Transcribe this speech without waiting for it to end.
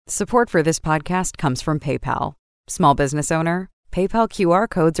Support for this podcast comes from PayPal. Small business owner? PayPal QR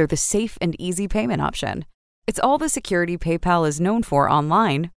codes are the safe and easy payment option. It's all the security PayPal is known for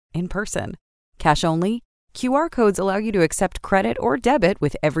online, in person. Cash only? QR codes allow you to accept credit or debit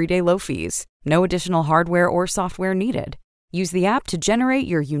with everyday low fees. No additional hardware or software needed. Use the app to generate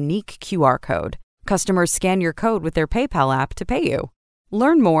your unique QR code. Customers scan your code with their PayPal app to pay you.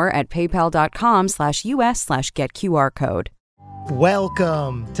 Learn more at paypal.com/us/getqrcode.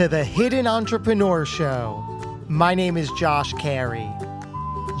 Welcome to the Hidden Entrepreneur Show. My name is Josh Carey.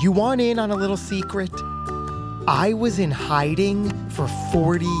 You want in on a little secret? I was in hiding for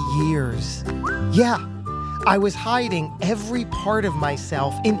 40 years. Yeah, I was hiding every part of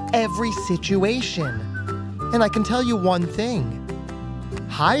myself in every situation. And I can tell you one thing,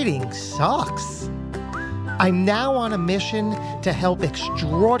 hiding sucks. I'm now on a mission to help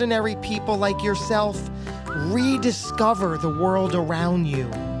extraordinary people like yourself rediscover the world around you,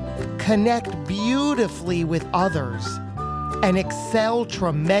 connect beautifully with others, and excel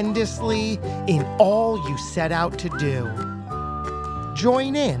tremendously in all you set out to do.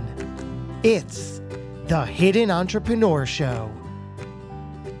 Join in. It's the Hidden Entrepreneur Show.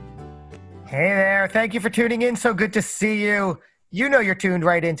 Hey there. Thank you for tuning in. So good to see you. You know you're tuned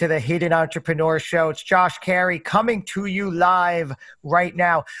right into the Hidden Entrepreneur Show. It's Josh Carey coming to you live right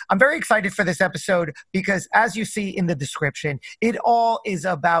now. I'm very excited for this episode because, as you see in the description, it all is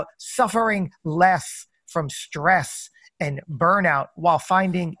about suffering less from stress and burnout while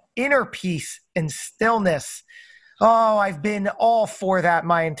finding inner peace and stillness. Oh, I've been all for that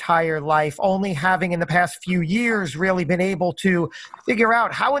my entire life, only having in the past few years really been able to figure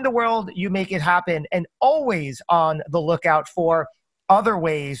out how in the world you make it happen, and always on the lookout for other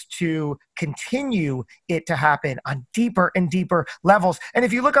ways to continue it to happen on deeper and deeper levels. And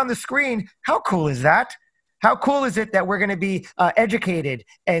if you look on the screen, how cool is that? How cool is it that we're going to be educated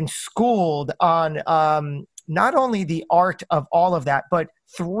and schooled on not only the art of all of that, but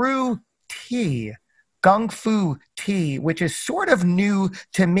through tea. Kung Fu tea, which is sort of new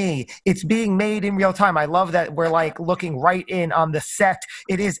to me. It's being made in real time. I love that we're like looking right in on the set.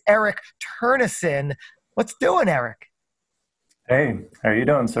 It is Eric Turnison. What's doing, Eric? Hey, how are you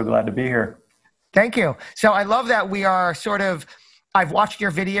doing? So glad to be here. Thank you. So I love that we are I've watched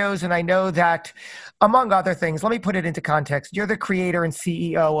your videos, and I know that, among other things, let me put it into context. You're the creator and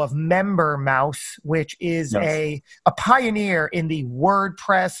CEO of Member Mouse, which is a pioneer in the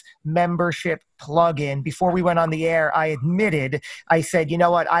WordPress membership plugin. Before we went on the air, I said, you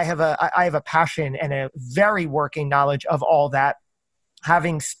know what, I have a passion and a very working knowledge of all that,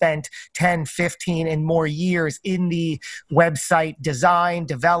 having spent 10, 15 and more years in the website design,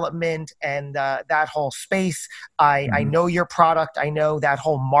 development, and that whole space. I know your product. I know that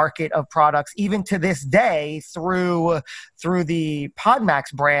whole market of products. Even to this day, through the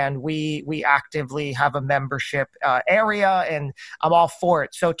PodMax brand, we actively have a membership area, and I'm all for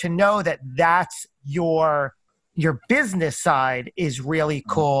it. So to know that that's your business side is really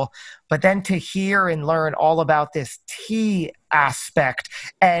cool. But then to hear and learn all about this tea aspect,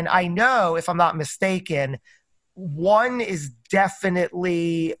 and I know, if I'm not mistaken, one is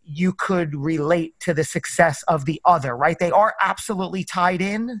definitely, you could relate to the success of the other, right? They are absolutely tied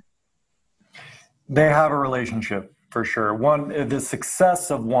in. They have a relationship for sure. The success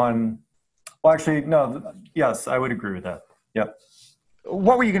of one, well, actually, no, yes, I would agree with that. Yep.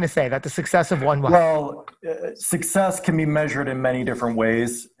 What were you going to say? That the success of one was? Well, success can be measured in many different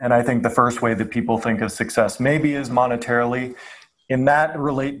ways. And I think the first way that people think of success maybe is monetarily.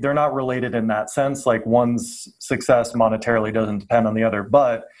 They're not related in that sense. Like, one's success monetarily doesn't depend on the other.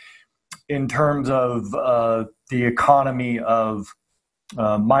 But in terms of the economy of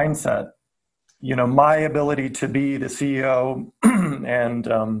mindset, my ability to be the CEO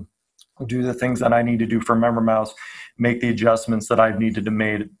and do the things that I need to do for Member Mouse, make the adjustments that I've needed to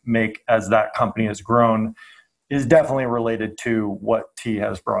make as that company has grown, is definitely related to what tea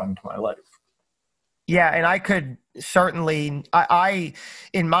has brought into my life. Yeah, and I could certainly, I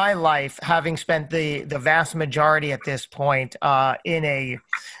in my life, having spent the vast majority at this point in a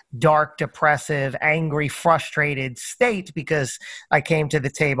dark, depressive, angry, frustrated state, because I came to the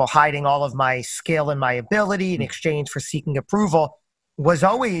table hiding all of my skill and my ability in exchange for seeking approval, was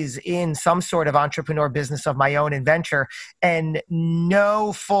always in some sort of entrepreneur business of my own adventure, and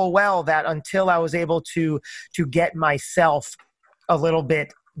know full well that until I was able to get myself a little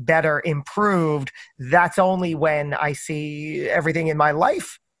bit better, improved, that's only when I see everything in my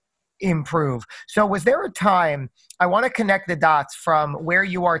life improve. So was there a time, I want to connect the dots from where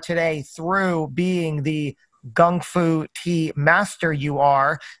you are today through being the Gung Fu Tea master you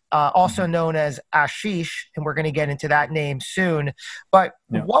are, also known as Ashish, and we're going to get into that name soon. But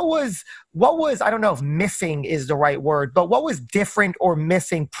what was, I don't know if missing is the right word, but what was different or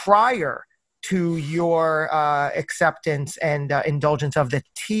missing prior to your acceptance and indulgence of the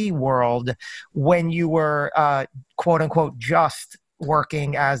tea world when you were, quote unquote, just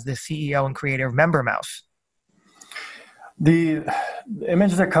working as the CEO and creator of Member Mouse? The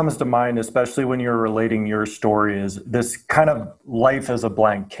image that comes to mind, especially when you're relating your story, is this kind of life as a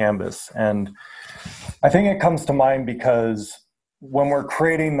blank canvas. And I think it comes to mind because when we're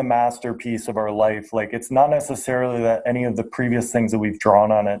creating the masterpiece of our life, like, it's not necessarily that any of the previous things that we've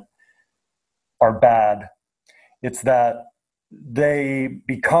drawn on it are bad. It's that they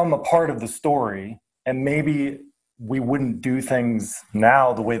become a part of the story, and maybe we wouldn't do things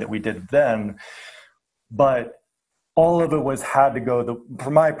now the way that we did then, but all of it had to go,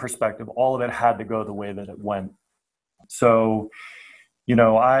 from my perspective, all of it had to go the way that it went. So,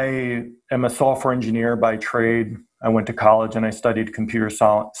 I am a software engineer by trade. I went to college and I studied computer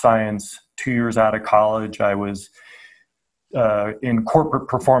science. 2 years out of college, I was in corporate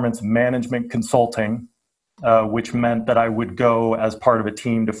performance management consulting, which meant that I would go as part of a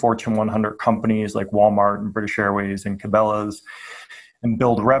team to Fortune 100 companies like Walmart and British Airways and Cabela's and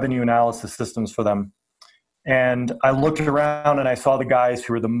build revenue analysis systems for them. And I looked around and I saw the guys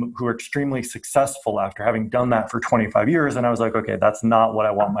who were extremely successful after having done that for 25 years. And I was like, okay, that's not what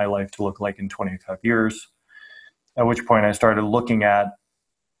I want my life to look like in 25 years. At which point I started looking at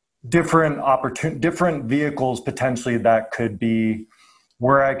different vehicles potentially that could be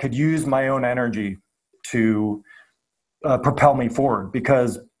where I could use my own energy to propel me forward.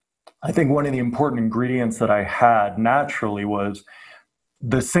 Because I think one of the important ingredients that I had naturally was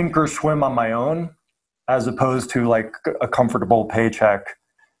the sink or swim on my own, as opposed to like a comfortable paycheck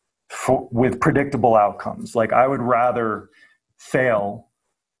with predictable outcomes. Like, I would rather fail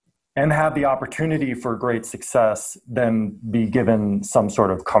and have the opportunity for great success than be given some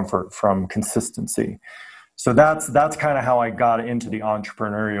sort of comfort from consistency. So that's kind of how I got into the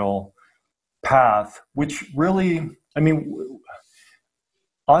entrepreneurial path, which really,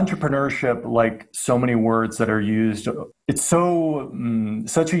 entrepreneurship, like so many words that are used, it's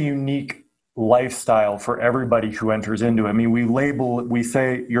such a unique lifestyle for everybody who enters into it. We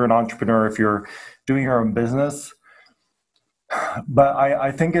say you're an entrepreneur if you're doing your own business, but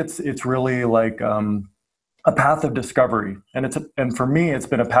I think it's really like a path of discovery, and for me, it's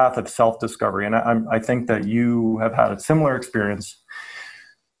been a path of self-discovery. And I think that you have had a similar experience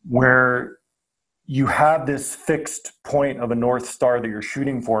where you have this fixed point of a North Star that you're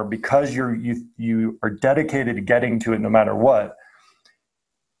shooting for because you are dedicated to getting to it no matter what.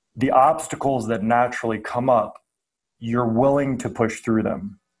 The obstacles that naturally come up, you're willing to push through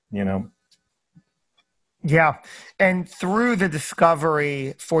them, Yeah. And through the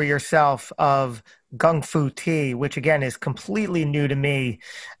discovery for yourself of Gung Fu Tea, which again is completely new to me,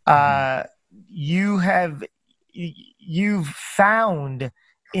 you've found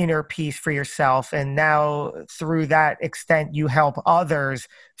inner peace for yourself, and now through that extent you help others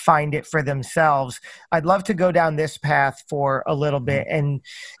find it for themselves. I'd love to go down this path for a little bit and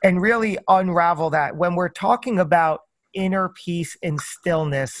really unravel that. When we're talking about inner peace and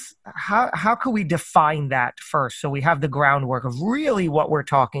stillness, how can we define that first, so we have the groundwork of really what we're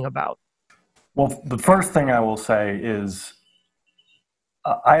talking about? Well, the first thing I will say is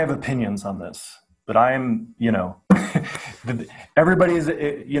I have opinions on this, but I'm,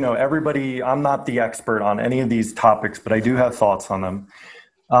 everybody, I'm not the expert on any of these topics, but I do have thoughts on them.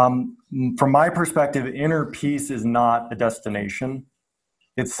 From my perspective, inner peace is not a destination.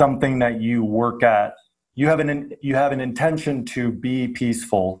 It's something that you work at. You have an intention to be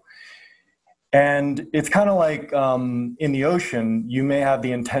peaceful. And it's kind of like in the ocean, you may have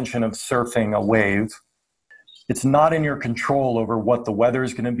the intention of surfing a wave. It's not in your control over what the weather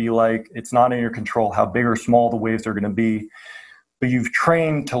is going to be like. It's not in your control how big or small the waves are going to be. But you've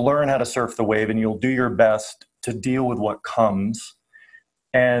trained to learn how to surf the wave, and you'll do your best to deal with what comes.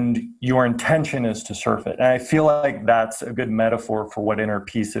 And your intention is to surf it. And I feel like that's a good metaphor for what inner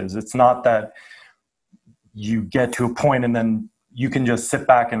peace is. It's not that you get to a point and then you can just sit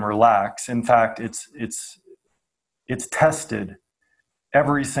back and relax. In fact, it's tested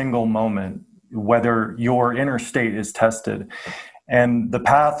every single moment, whether your inner state is tested. And the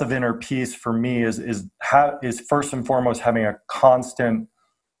path of inner peace for me is first and foremost having a constant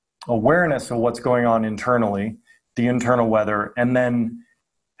awareness of what's going on internally, the internal weather, and then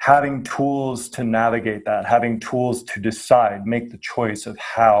having tools to navigate that, having tools to decide, make the choice of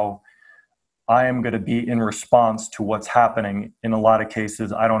how I am going to be in response to what's happening. In a lot of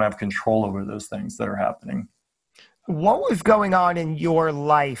cases, I don't have control over those things that are happening. What was going on in your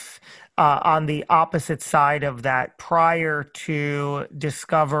life on the opposite side of that prior to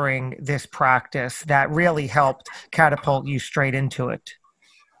discovering this practice that really helped catapult you straight into it?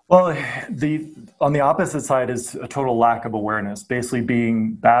 Well, on the opposite side is a total lack of awareness, basically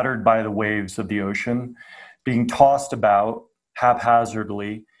being battered by the waves of the ocean, being tossed about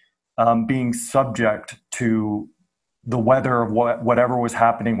haphazardly, being subject to the weather of whatever was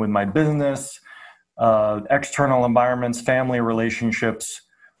happening with my business, external environments, family relationships,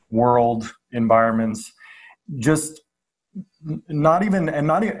 world environments, just not even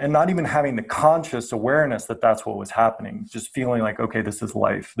having the conscious awareness that that's what was happening, just feeling like, okay, this is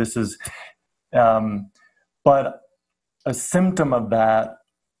life. This is, but a symptom of that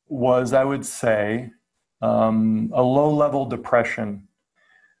was, I would say, a low-level depression.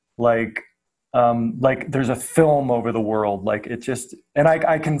 Like there's a film over the world. Like it just, and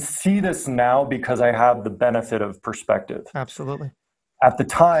I can see this now because I have the benefit of perspective. Absolutely. At the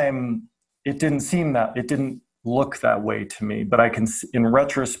time, it didn't look that way to me, but I can, in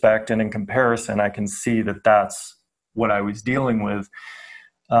retrospect and in comparison, I can see that that's what I was dealing with.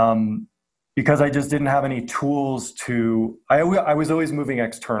 Because I just didn't have any tools to, I was always moving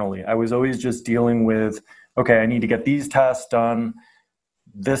externally. I was always just dealing with, okay, I need to get these tasks done.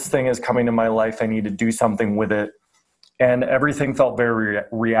 This thing is coming to my life. I need to do something with it. And everything felt very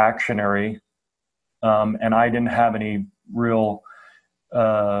reactionary. And I didn't have any real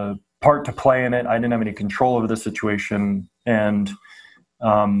part to play in it. I didn't have any control over the situation. And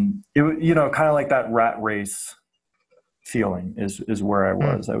it, you know, kind of like that rat race feeling is where I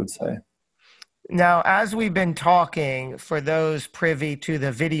was, I would say. Now, as we've been talking, for those privy to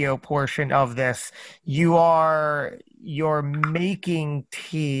the video portion of this, you're making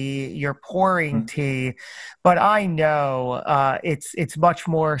tea, you're pouring tea, but I know it's much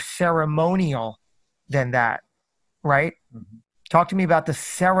more ceremonial than that, right? Mm-hmm. Talk to me about the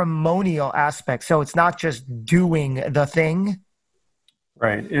ceremonial aspect. So it's not just doing the thing.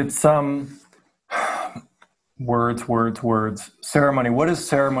 Right. It's words. Ceremony. What does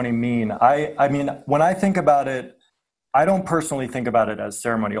ceremony mean? I mean, when I think about it, I don't personally think about it as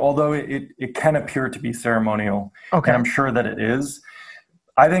ceremony, although it can appear to be ceremonial. Okay. And I'm sure that it is.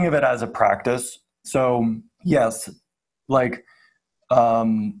 I think of it as a practice. So yes, like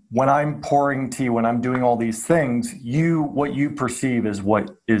when I'm pouring tea, when I'm doing all these things, what you perceive is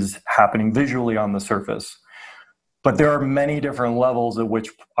what is happening visually on the surface. But there are many different levels at which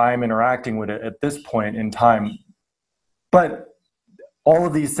I'm interacting with it at this point in time. But all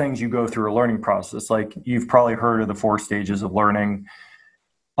of these things you go through a learning process. Like you've probably heard of the 4 stages of learning: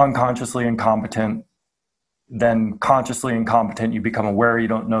 unconsciously incompetent, then consciously incompetent. You become aware you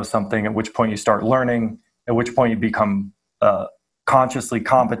don't know something, at which point you start learning, at which point you become consciously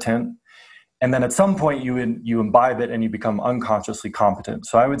competent. And then at some point you imbibe it and you become unconsciously competent.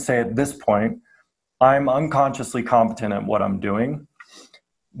 So I would say at this point, I'm unconsciously competent at what I'm doing.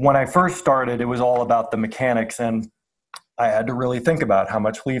 When I first started, it was all about the mechanics, and I had to really think about how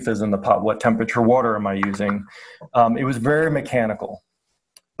much leaf is in the pot, what temperature water am I using. It was very mechanical.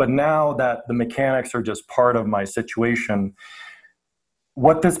 But now that the mechanics are just part of my situation,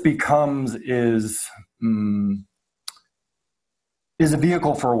 what this becomes is a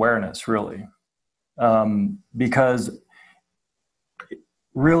vehicle for awareness, really. Because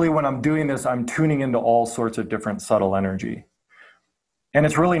really, when I'm doing this, I'm tuning into all sorts of different subtle energy. And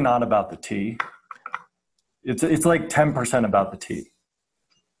it's really not about the tea. It's like 10% about the tea.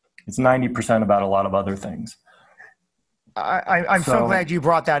 It's 90% about a lot of other things. I'm so glad you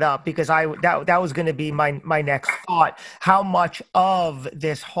brought that up, because that was going to be my next thought. How much of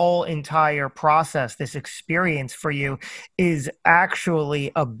this whole entire process, this experience for you, is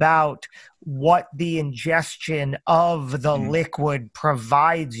actually about what the ingestion of the liquid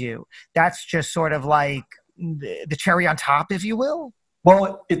provides you? That's just sort of like the cherry on top, if you will.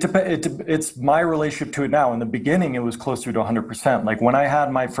 Well, it's my relationship to it now. In the beginning, it was closer to 100%. Like when I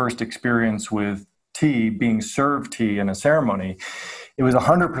had my first experience with tea, being served tea in a ceremony, it was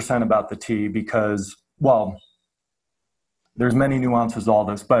 100% about the tea because, well, there's many nuances to all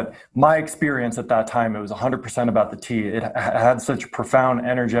this, but my experience at that time, it was 100% about the tea. It had such profound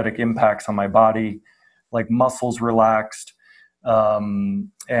energetic impacts on my body, like muscles relaxed,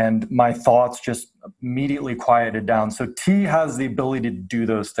 and my thoughts just immediately quieted down. So tea has the ability to do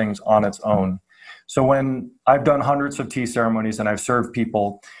those things on its own. So when I've done hundreds of tea ceremonies and I've served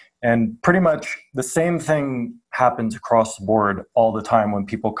people, and pretty much the same thing happens across the board all the time when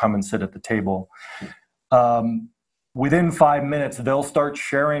people come and sit at the table. Within 5 minutes, they'll start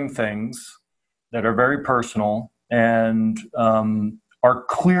sharing things that are very personal and are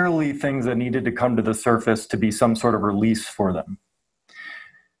clearly things that needed to come to the surface to be some sort of release for them.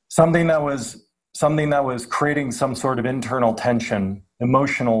 Something that was creating some sort of internal tension,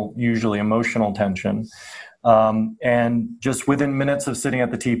 usually emotional tension. And just within minutes of sitting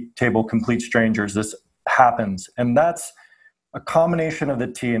at the tea table, complete strangers, this happens. And that's a combination of the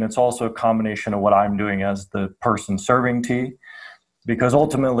tea, and it's also a combination of what I'm doing as the person serving tea, because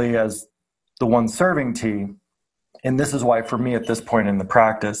ultimately as the one serving tea, and this is why for me at this point in the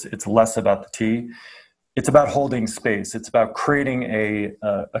practice, it's less about the tea. It's about holding space. It's about creating a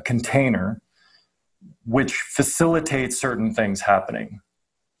container which facilitates certain things happening.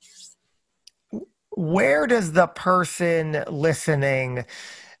 Where does the person listening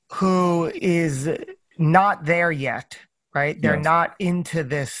who is not there yet, right? They're Yes. not into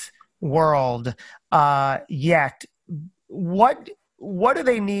this world yet. What do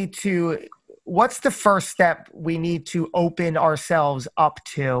they need to, what's the first step we need to open ourselves up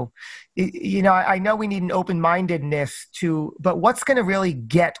to? You know, I know we need an open-mindedness to, but what's going to really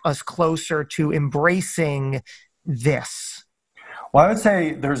get us closer to embracing this? Well, I would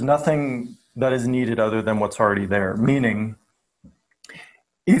say there's nothing that is needed other than what's already there. Meaning,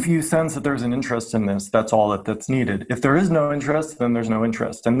 if you sense that there's an interest in this, that's all that's needed. If there is no interest, then there's no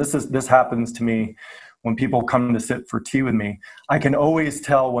interest. And this happens to me when people come to sit for tea with me. I can always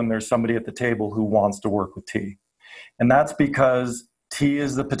tell when there's somebody at the table who wants to work with tea. And that's because tea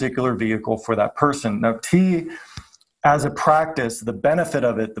is the particular vehicle for that person. Now, tea as a practice, the benefit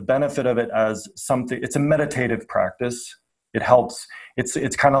of it as something, it's a meditative practice. It helps.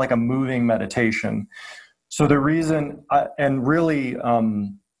 It's kind of like a moving meditation. So the reason,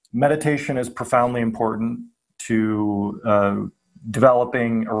 meditation is profoundly important to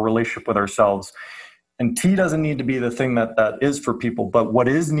developing a relationship with ourselves. And tea doesn't need to be the thing that is for people, but what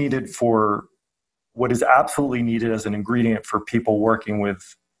is absolutely needed as an ingredient for people working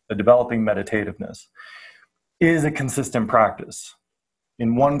with the developing meditativeness is a consistent practice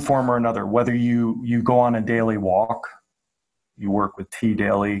in one form or another. Whether you go on a daily walk, you work with tea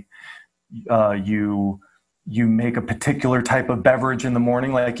daily, you make a particular type of beverage in the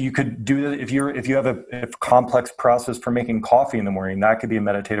morning. Like you could do that if you have a complex process for making coffee in the morning, that could be a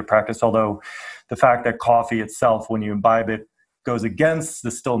meditative practice. Although the fact that coffee itself, when you imbibe it, goes against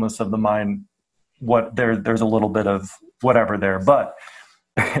the stillness of the mind, there's a little bit of whatever there. But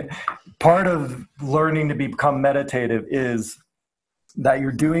part of learning to become meditative is that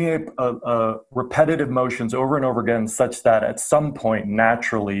you're doing a repetitive motions over and over again, such that at some point,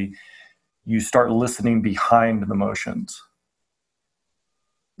 naturally, you start listening behind the motions.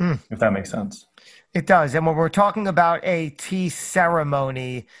 If that makes sense. It does. And when we're talking about a tea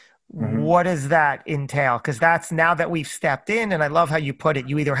ceremony, what does that entail? Because that's now that we've stepped in, and I love how you put it,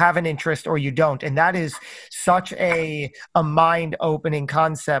 you either have an interest or you don't. And that is such a mind-opening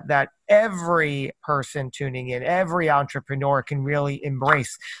concept that every person tuning in, every entrepreneur can really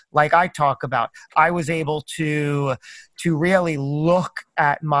embrace. Like I talk about, I was able to really look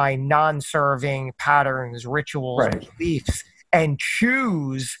at my non-serving patterns, rituals, beliefs, and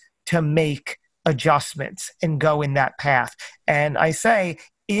choose to make adjustments and go in that path. And I say,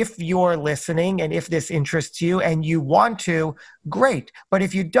 if you're listening and if this interests you and you want to, great. But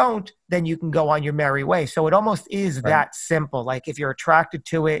if you don't, then you can go on your merry way. So it almost is that simple. Like if you're attracted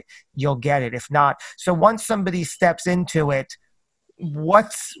to it, you'll get it. If not, so once somebody steps into it,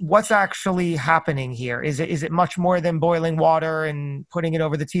 what's actually happening here? Is it much more than boiling water and putting it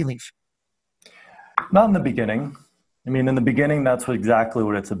over the tea leaf? Not in the beginning. I mean, in the beginning, that's exactly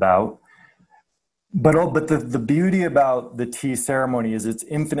what it's about. But the beauty about the tea ceremony is it's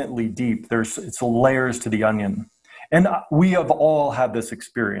infinitely deep. It's layers to the onion. And we have all had this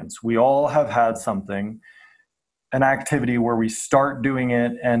experience. We all have had an activity where we start doing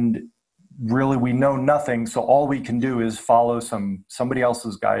it and really we know nothing. So all we can do is follow somebody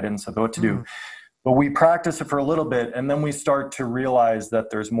else's guidance of what to do. But we practice it for a little bit and then we start to realize that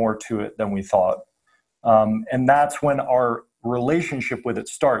there's more to it than we thought. And that's when our relationship with it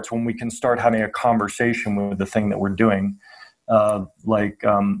starts, when we can start having a conversation with the thing that we're doing.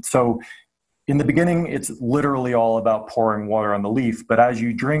 So in the beginning, it's literally all about pouring water on the leaf. But as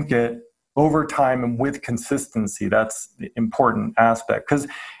you drink it over time and with consistency, that's the important aspect. Because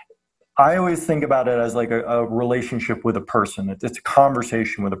I always think about it as like a relationship with a person. It's a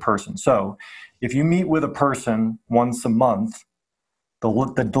conversation with a person. So if you meet with a person once a month, the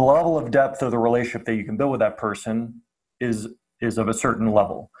level of depth of the relationship that you can build with that person is of a certain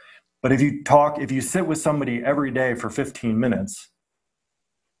level. But if you sit with somebody every day for 15 minutes,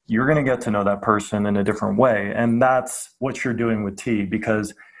 you're going to get to know that person in a different way. And that's what you're doing with tea,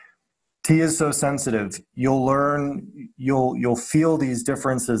 because tea is so sensitive. You'll feel these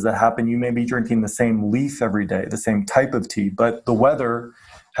differences that happen. You may be drinking the same leaf every day, the same type of tea, but the weather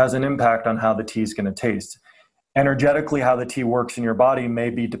has an impact on how the tea is going to taste. Energetically, how the tea works in your body may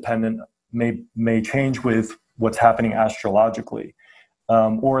be dependent, may change with what's happening astrologically.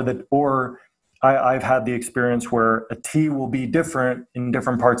 I've had the experience where a tea will be different in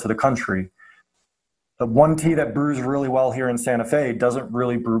different parts of the country. The one tea that brews really well here in Santa Fe doesn't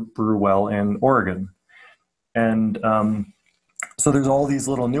really brew well in Oregon. And so there's all these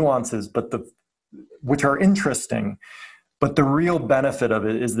little nuances, which are interesting. But the real benefit of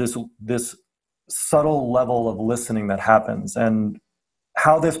it is this subtle level of listening that happens, and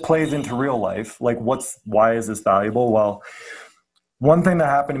how this plays into real life. Like, why is this valuable? Well, one thing that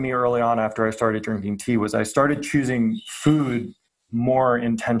happened to me early on after I started drinking tea was I started choosing food more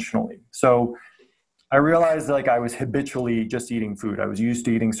intentionally. So I realized like I was habitually just eating food. I was used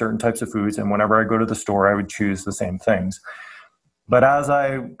to eating certain types of foods, and whenever I go to the store, I would choose the same things. But as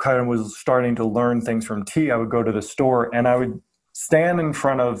I kind of was starting to learn things from tea, I would go to the store and I would stand in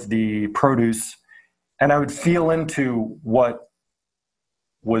front of the produce and I would feel into what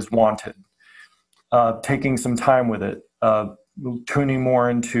was wanted, taking some time with it, tuning more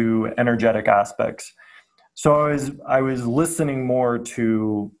into energetic aspects. So I was listening more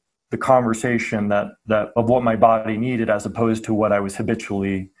to the conversation that of what my body needed, as opposed to what I was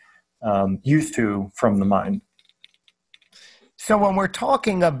habitually used to from the mind. So when we're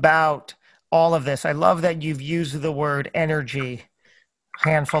talking about all of this, I love that you've used the word energy a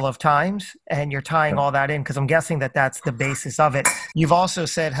handful of times, and you're tying all that in because I'm guessing that that's the basis of it. You've also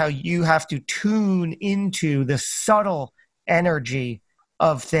said how you have to tune into the subtle energy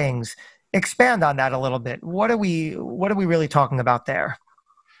of things. Expand on that a little bit. What are we really talking about there?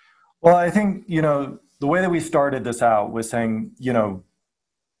 Well, I think, the way that we started this out was saying,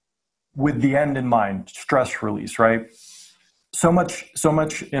 with the end in mind, stress release, right? So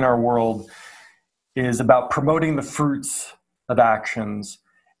much in our world is about promoting the fruits of actions.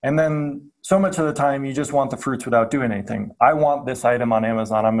 And then so much of the time, you just want the fruits without doing anything. I want this item on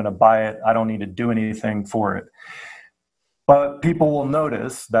Amazon. I'm going to buy it. I don't need to do anything for it. But people will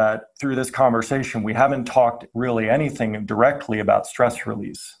notice that through this conversation, we haven't talked really anything directly about stress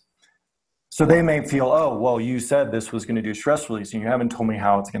release. So they may feel, oh, well, you said this was going to do stress release and you haven't told me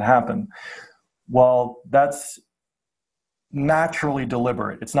how it's going to happen. Well, that's naturally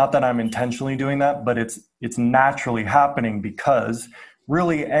deliberate. It's not that I'm intentionally doing that, but it's naturally happening because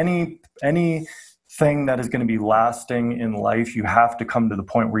really anything that is going to be lasting in life, you have to come to the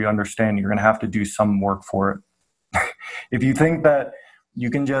point where you understand you're going to have to do some work for it. If you think that you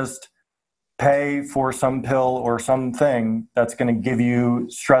can just pay for some pill or something that's going to give you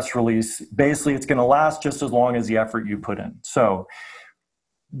stress release, basically it's going to last just as long as the effort you put in. So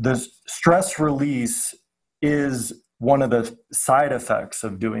the stress release is one of the side effects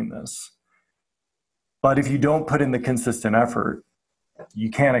of doing this. But if you don't put in the consistent effort,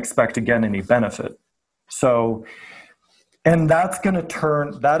 you can't expect to get any benefit. So, and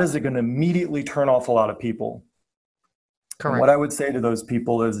that is going to immediately turn off a lot of people. Correct. And what I would say to those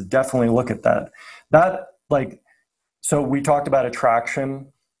people is definitely look at that. So we talked about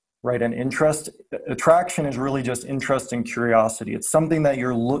attraction, right? And interest. Attraction is really just interest and curiosity. It's something that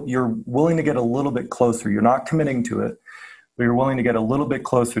you're willing to get a little bit closer. You're not committing to it, but you're willing to get a little bit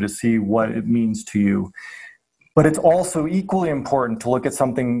closer to see what it means to you. But it's also equally important to look at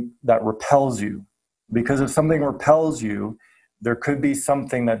something that repels you, because if something repels you, there could be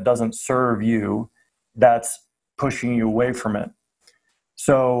something that doesn't serve you that's pushing you away from it.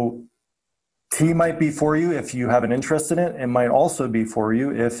 So tea might be for you if you have an interest in it. It might also be for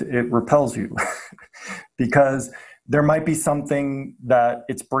you if it repels you, because there might be something that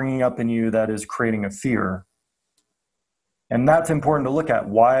it's bringing up in you that is creating a fear. And that's important to look at.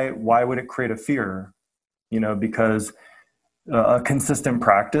 Why would it create a fear? Because a consistent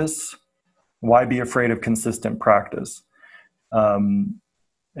practice, why be afraid of consistent practice?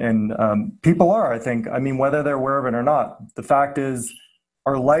 People are, I think, whether they're aware of it or not, the fact is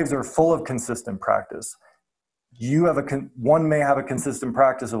our lives are full of consistent practice. One may have a consistent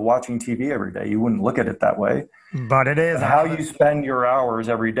practice of watching TV every day. You wouldn't look at it that way. But it is. How you spend your hours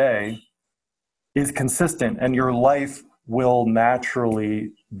every day is consistent, and your life will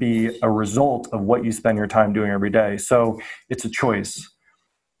naturally be a result of what you spend your time doing every day. So it's a choice.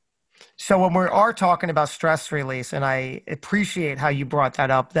 So when we are talking about stress release, and I appreciate how you brought that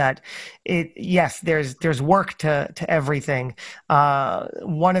up, that there's work to everything.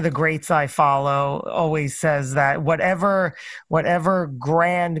 One of the greats I follow always says that whatever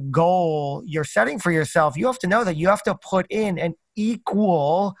grand goal you're setting for yourself, you have to know that you have to put in, and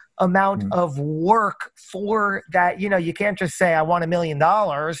equal amount of work for that. You can't just say, I want $1 million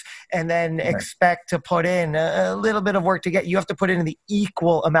and then expect to put in a little bit of work to get. You have to put in the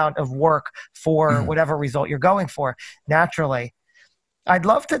equal amount of work for whatever result you're going for, naturally. I'd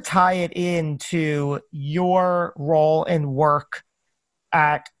love to tie it into your role and work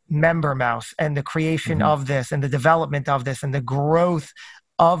at Member Mouse and the creation of this and the development of this and the growth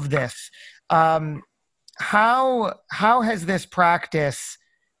of this. How has this practice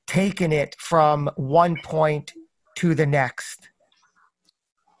taken it from one point to the next?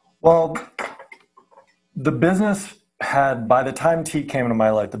 Well, the business had, by the time T came into my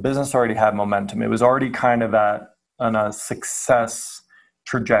life, the business already had momentum. It was already kind of on a success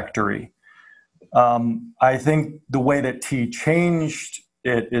trajectory. I think the way that T changed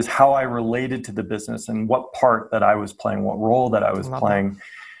it is how I related to the business and what part that I was playing, what role that I was playing.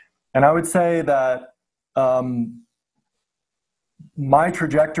 And I would say that my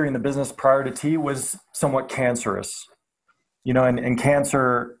trajectory in the business prior to T was somewhat cancerous, and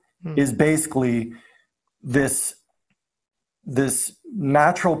cancer is basically this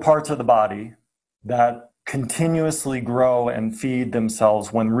natural parts of the body that continuously grow and feed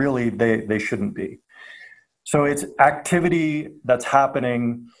themselves when really they shouldn't be. So it's activity that's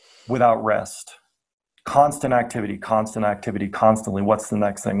happening without rest. Constant activity, constantly. What's the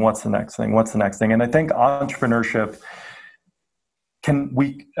next thing? What's the next thing? What's the next thing? And I think entrepreneurship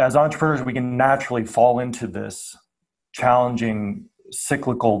as entrepreneurs, we can naturally fall into this challenging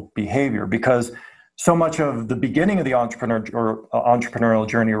cyclical behavior because so much of the beginning of the entrepreneurial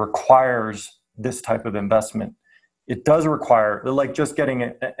journey requires this type of investment. It does require, like just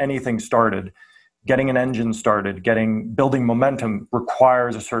getting anything started, getting an engine started, building momentum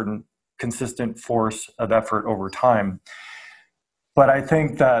requires a certain consistent force of effort over time. But I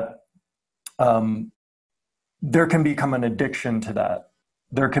think that there can become an addiction to that.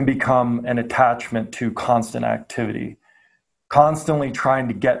 There can become an attachment to constant activity, constantly trying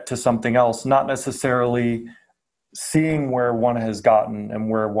to get to something else, not necessarily seeing where one has gotten and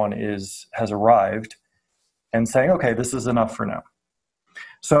where one has arrived and saying, okay, this is enough for now.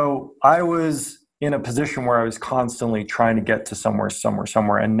 So I was in a position where I was constantly trying to get to somewhere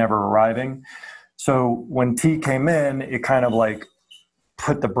and never arriving. So when T came in, it kind of like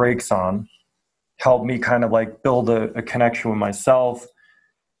put the brakes on, helped me kind of like build a connection with myself,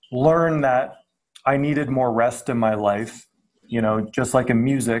 learn that I needed more rest in my life. Just like in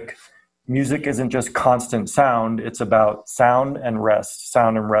music isn't just constant sound, it's about sound and rest.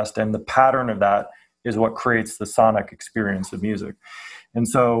 And the pattern of that is what creates the sonic experience of music. And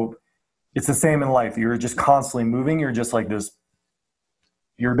so it's the same in life. You're just constantly moving. You're just like this.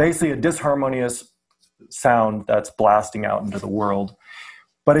 You're basically a disharmonious sound that's blasting out into the world.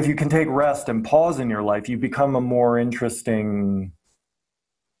 But if you can take rest and pause in your life, you become a more interesting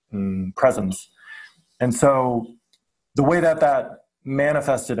presence. And so the way that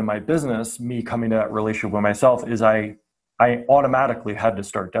manifested in my business, me coming to that relationship with myself, is I automatically had to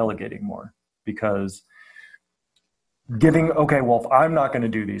start delegating more because if I'm not going to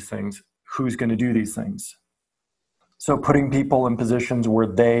do these things, who's going to do these things? So putting people in positions where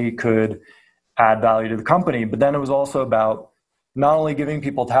they could add value to the company. But then it was also about not only giving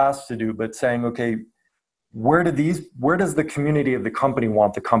people tasks to do, but saying, okay, where does the community of the company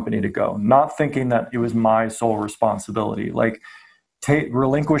want the company to go? Not thinking that it was my sole responsibility, like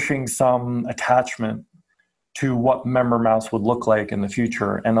relinquishing some attachment to what Member Mouse would look like in the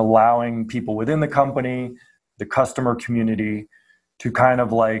future and allowing people within the company, the customer community, to kind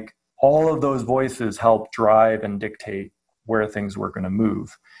of like all of those voices help drive and dictate where things were going to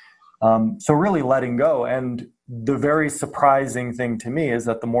move. So really letting go. And the very surprising thing to me is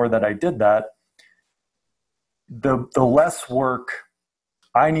that the more that I did that, the less work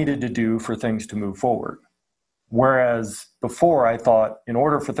I needed to do for things to move forward. Whereas before I thought in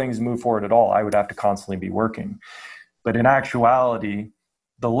order for things to move forward at all, I would have to constantly be working. But in actuality,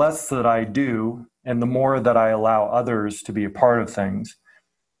 the less that I do and the more that I allow others to be a part of things,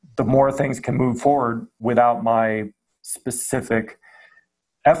 the more things can move forward without my specific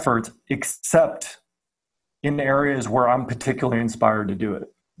efforts, except in areas where I'm particularly inspired to do it,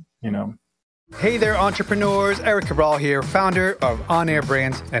 Hey there, entrepreneurs. Eric Cabral here, founder of On Air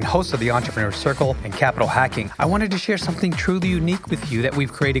Brands and host of the Entrepreneur Circle and Capital Hacking. I wanted to share something truly unique with you that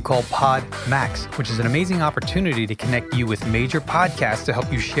we've created called Pod Max, which is an amazing opportunity to connect you with major podcasts to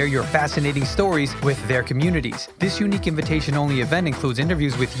help you share your fascinating stories with their communities. This unique invitation-only event includes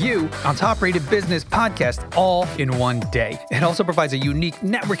interviews with you on top-rated business podcasts all in one day. It also provides a unique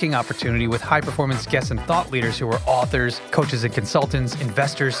networking opportunity with high-performance guests and thought leaders who are authors, coaches and consultants,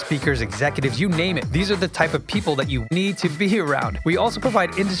 investors, speakers, executives, you name it. These are the type of people that you need to be around. We also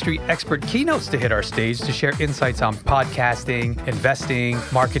provide industry expert keynotes to hit our stage to share insights on podcasting, investing,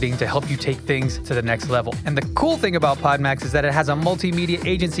 marketing to help you take things to the next level. And the cool thing about PodMax is that it has a multimedia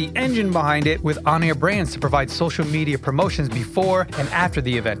agency engine behind it with on-air brands to provide social media promotions before and after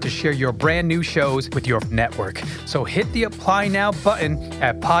the event to share your brand new shows with your network. So hit the apply now button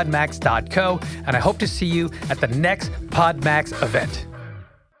at podmax.co, and I hope to see you at the next PodMax event.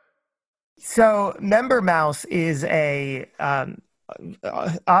 So Member Mouse is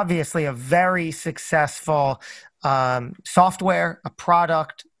obviously a very successful software, a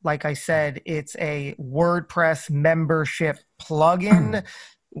product. Like I said, it's a WordPress membership plugin,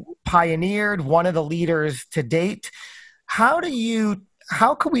 pioneered, one of the leaders to date. How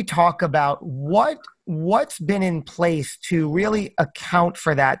can we talk about what's been in place to really account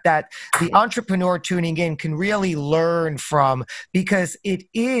for that the entrepreneur tuning in can really learn from, because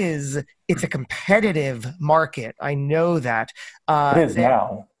it's a competitive market. I know that. It is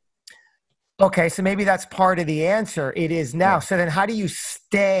now. Okay, so maybe that's part of the answer. It is now. Yeah. So then how do you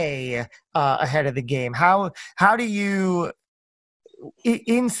stay ahead of the game? How do you,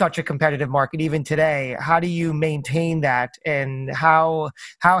 in such a competitive market, even today, how do you maintain that? And how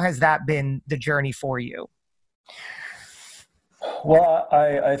has that been the journey for you? Well,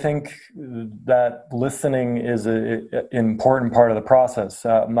 I think that listening is an important part of the process.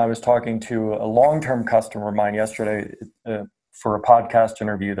 I was talking to a long-term customer of mine yesterday for a podcast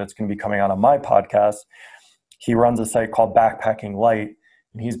interview that's going to be coming out on my podcast. He runs a site called Backpacking Light,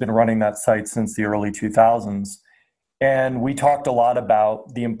 and he's been running that site since the early 2000s. And we talked a lot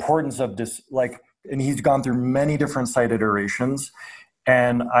about the importance of this, and he's gone through many different site iterations.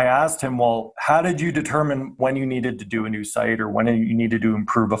 And I asked him, well, how did you determine when you needed to do a new site or when you needed to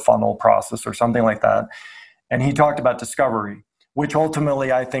improve a funnel process or something like that? And he talked about discovery, which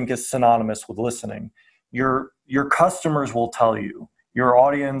ultimately I think is synonymous with listening. Your customers will tell you, your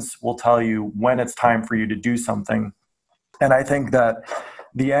audience will tell you when it's time for you to do something. And I think that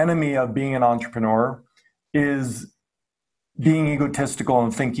the enemy of being an entrepreneur is being egotistical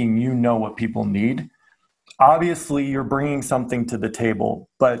and thinking you know what people need. Obviously, you're bringing something to the table,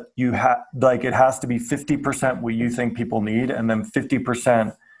 but it has to be 50% what you think people need, and then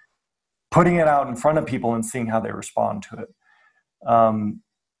 50% putting it out in front of people and seeing how they respond to it.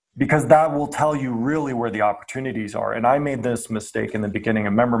 Because that will tell you really where the opportunities are. And I made this mistake in the beginning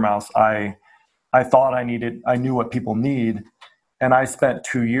of Member Mouse. I thought I knew what people need, and I spent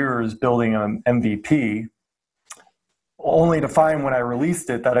 2 years building an MVP, only to find when I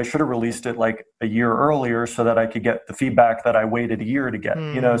released it that I should have released it like a year earlier so that I could get the feedback that I waited a year to get.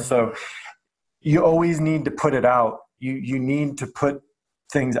 So you always need to put it out. You need to put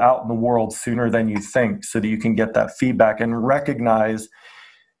things out in the world sooner than you think so that you can get that feedback and recognize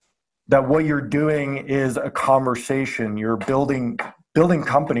that what you're doing is a conversation. You're building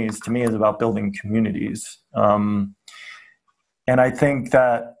companies, to me, is about building communities. And I think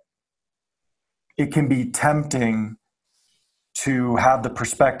that it can be tempting to have the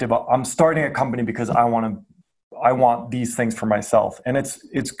perspective, I'm starting a company because I want these things for myself. And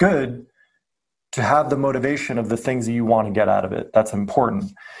it's good to have the motivation of the things that you want to get out of it. That's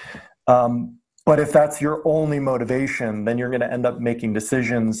important. But if that's your only motivation, then you're going to end up making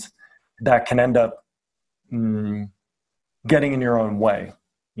decisions that can end up getting in your own way,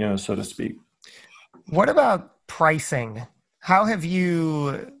 so to speak. What about pricing? How have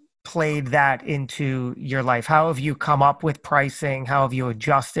you played that into your life? How have you come up with pricing? How have you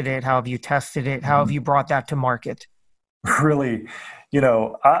adjusted it? How have you tested it? How have you brought that to market? Really,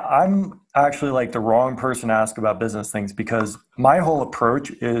 I'm actually the wrong person to ask about business things, because my whole approach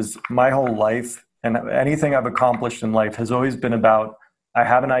is my whole life, and anything I've accomplished in life has always been about, I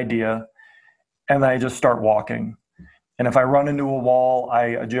have an idea and I just start walking. And if I run into a wall, I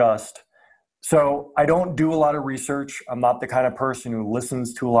adjust. So I don't do a lot of research. I'm not the kind of person who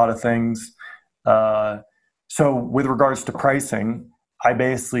listens to a lot of things. So with regards to pricing, I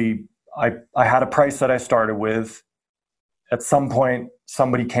had a price that I started with. At some point,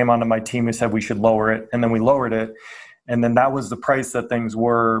 somebody came onto my team who said we should lower it, and then we lowered it. And then that was the price that things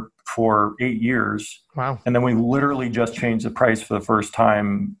were for 8 years. Wow. And then we literally just changed the price for the first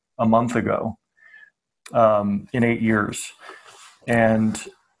time a month ago, in 8 years. And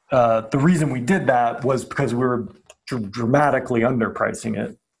the reason we did that was because we were dramatically underpricing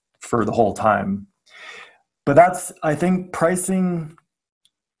it for the whole time. But I think pricing,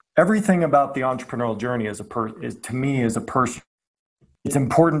 everything about the entrepreneurial journey to me is a person. It's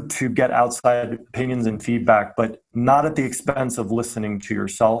important to get outside opinions and feedback, but not at the expense of listening to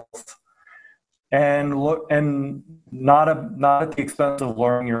yourself. and not at the expense of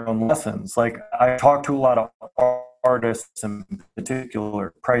learning your own lessons. Like, I talk to a lot of artists in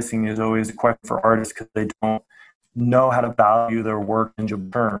particular. Pricing is always a question for artists because they don't know how to value their work in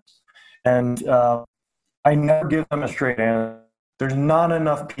terms. And I never give them a straight answer. There's not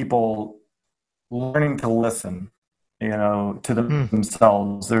enough people learning to listen, to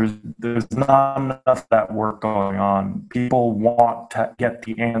themselves. There's not enough of that work going on. People want to get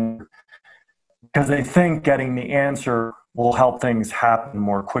the answer because they think getting the answer will help things happen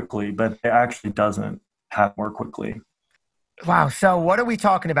more quickly, but it actually doesn't happen more quickly. Wow. So what are we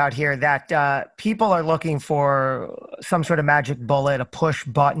talking about here? That people are looking for some sort of magic bullet, a push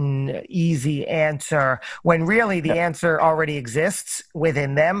button, easy answer, when really the answer already exists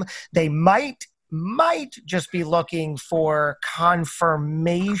within them. They might just be looking for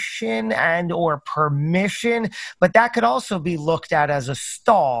confirmation and or permission, but that could also be looked at as a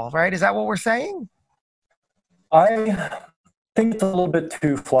stall, right? Is that what we're saying? I think it's a little bit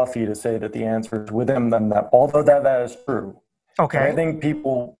too fluffy to say that the answer is within them, that, although that is true. Okay. But I think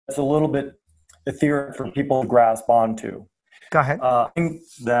it's a little bit ethereal for people to grasp onto. Go ahead. I think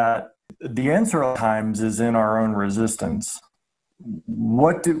that the answer at times is in our own resistance.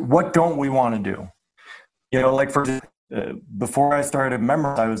 What don't we want to do? Like before I started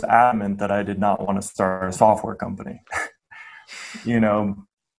Members, I was adamant that I did not want to start a software company.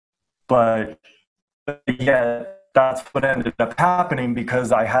 But yeah, that's what ended up happening,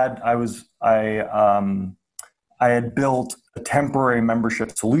 because I had built a temporary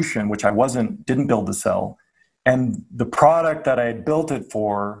membership solution, which I didn't build to sell. And the product that I had built it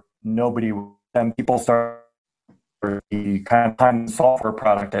for, people started the kind of software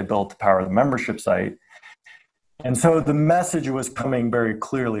product I built to power the membership site. And so the message was coming very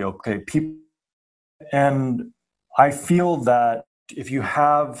clearly, okay, people, and I feel that if you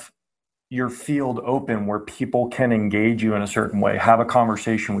have your field open where people can engage you in a certain way, have a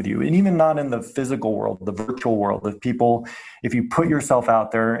conversation with you, and even not in the physical world, the virtual world, if you put yourself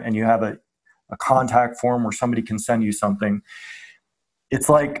out there and you have a contact form where somebody can send you something, it's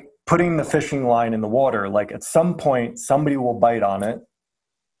like putting the fishing line in the water. Like, at some point, somebody will bite on it,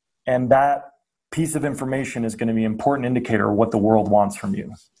 and that piece of information is going to be an important indicator of what the world wants from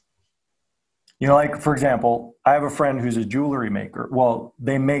you. Like, for example, I have a friend who's a jewelry maker. Well,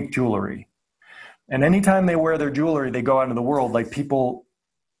 they make jewelry. And anytime they wear their jewelry, they go out into the world, like, people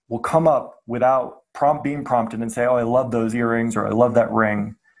will come up without being prompted and say, oh, I love those earrings, or I love that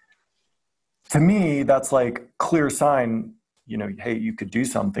ring. To me, that's like clear sign, hey, you could do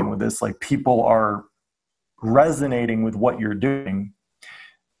something with this. Like, people are resonating with what you're doing,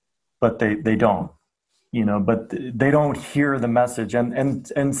 but they don't. But they don't hear the message.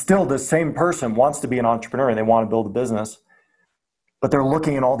 And still, the same person wants to be an entrepreneur and they want to build a business, but they're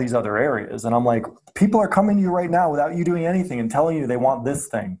looking in all these other areas. And I'm like, people are coming to you right now without you doing anything and telling you they want this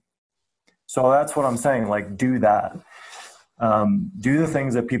thing. So that's what I'm saying. Like, do that. Do the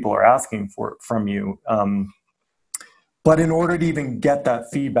things that people are asking from you. But in order to even get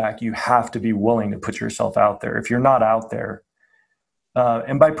that feedback, you have to be willing to put yourself out there. If you're not out there,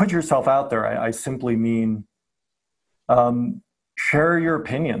 and by put yourself out there, I simply mean share your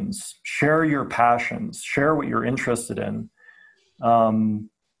opinions, share your passions, share what you're interested in.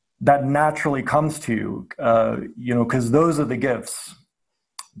 That naturally comes to you, because those are the gifts,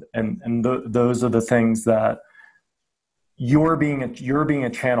 and those are the things that you're being a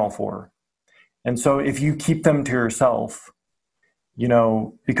channel for. And so if you keep them to yourself,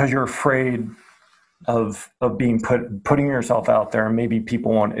 because you're afraid of being putting yourself out there and maybe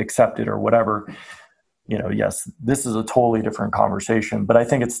people won't accept it or whatever, yes, this is a totally different conversation, but I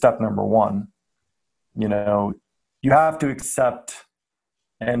think it's step number one. You have to accept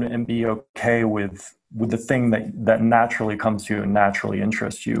and be okay with the thing that naturally comes to you and naturally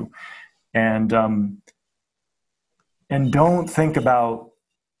interests you. And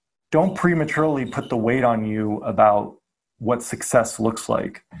don't prematurely put the weight on you about what success looks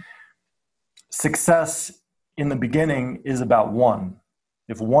like. Success in the beginning is about one.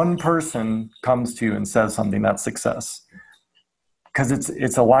 If one person comes to you and says something, that's success. Because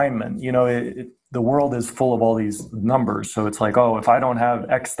it's alignment. The world is full of all these numbers. So it's like, oh, if I don't have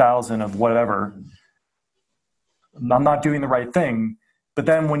X thousand of whatever, I'm not doing the right thing. But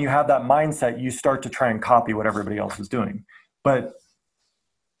then when you have that mindset, you start to try and copy what everybody else is doing. But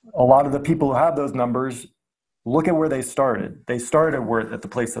a lot of the people who have those numbers, look at where they started. They started at the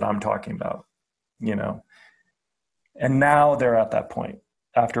place that I'm talking about. And now they're at that point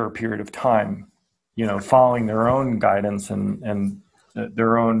after a period of time, following their own guidance and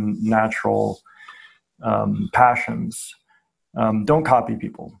their own natural passions. Don't copy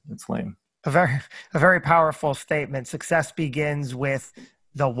people. It's lame. A very powerful statement. Success begins with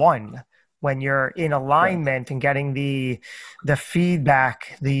the one. When you're in alignment and getting the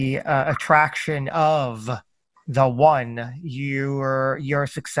feedback, the attraction of the one, your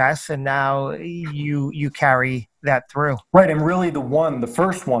success, and now you carry that through. Right, and really the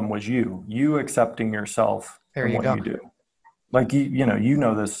first one was you accepting yourself and what you do. Like you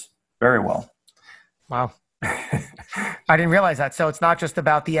know this very well. Wow. I didn't realize that. So it's not just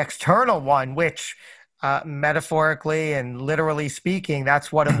about the external one, which metaphorically and literally speaking,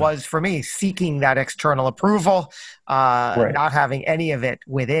 that's what it was for me, seeking that external approval, not having any of it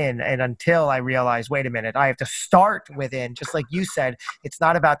within. And until I realized, wait a minute, I have to start within. Just like you said, it's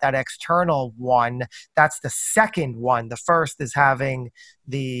not about that external one. That's the second one. The first is having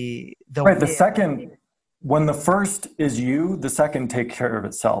the right. The second, when the first is you, the second takes care of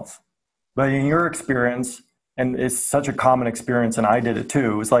itself. But in your experience, and it's such a common experience, and I did it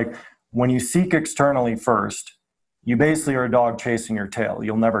too, it's like, when you seek externally first, you basically are a dog chasing your tail.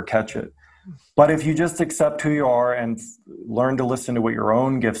 You'll never catch it. But if you just accept who you are and learn to listen to what your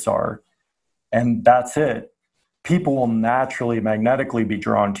own gifts are, and that's it, people will naturally, magnetically be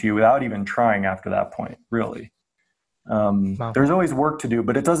drawn to you without even trying after that point, really. Wow. There's always work to do,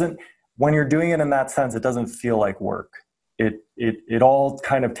 but it doesn't, when you're doing it in that sense, it doesn't feel like work. It all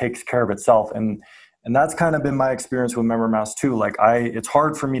kind of takes care of itself. And that's kind of been my experience with Member Mouse too. Like it's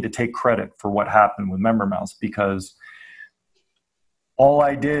hard for me to take credit for what happened with Member Mouse because all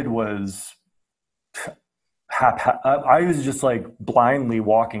I did was I was just like blindly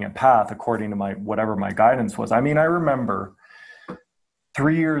walking a path according to whatever my guidance was. I mean, I remember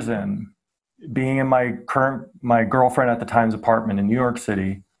 3 years in being in my girlfriend at the time's apartment in New York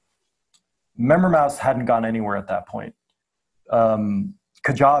City. Member Mouse hadn't gone anywhere at that point.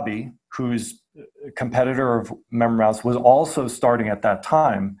 Kajabi, who's a competitor of Member Mouse, was also starting at that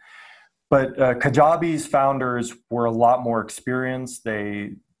time. But Kajabi's founders were a lot more experienced.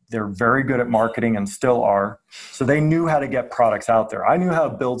 They're very good at marketing and still are. So they knew how to get products out there. I knew how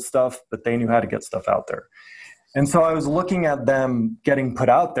to build stuff, but they knew how to get stuff out there. And so I was looking at them getting put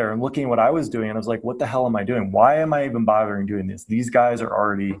out there and looking at what I was doing. And I was like, what the hell am I doing? Why am I even bothering doing this? These guys are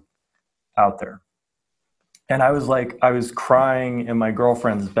already out there. And I was crying in my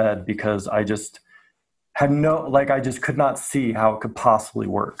girlfriend's bed because I just had I just could not see how it could possibly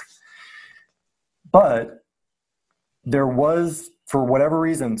work. But there was, for whatever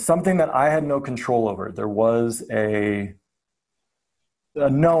reason, something that I had no control over. There was a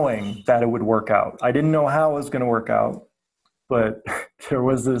knowing that it would work out. I didn't know how it was going to work out, but there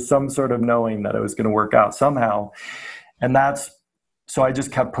was some sort of knowing that it was going to work out somehow. And so I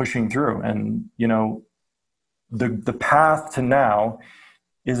just kept pushing through. And, the path to now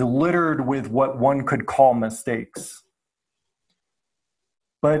is littered with what one could call mistakes.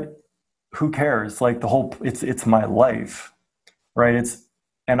 But who cares? Like it's my life, right?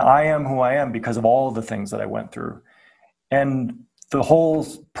 And I am who I am because of all the things that I went through. And the whole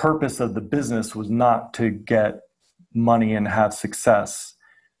purpose of the business was not to get money and have success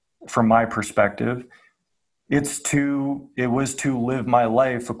from my perspective. It was to live my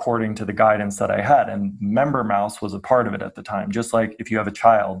life according to the guidance that I had. And Member Mouse was a part of it at the time. Just like if you have a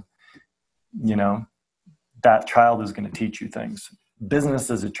child, that child is going to teach you things. Business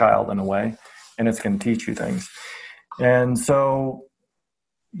is a child in a way, and it's going to teach you things. And so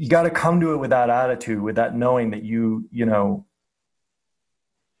you got to come to it with that attitude, with that knowing that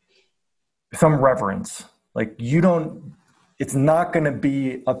some reverence. Like it's not going to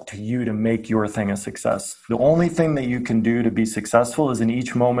be up to you to make your thing a success. The only thing that you can do to be successful is in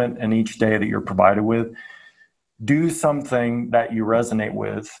each moment and each day that you're provided with, do something that you resonate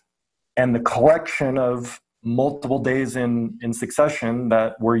with. And the collection of multiple days in succession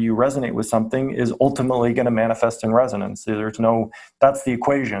where you resonate with something is ultimately going to manifest in resonance. That's the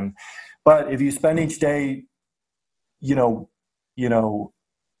equation. But if you spend each day,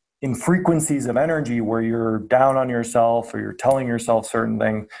 in frequencies of energy where you're down on yourself or you're telling yourself certain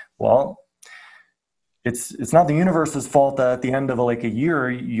things, well, it's not the universe's fault that at the end of a year,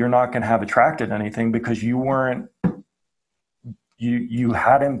 you're not going to have attracted anything because you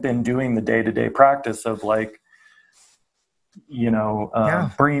hadn't been doing the day-to-day practice of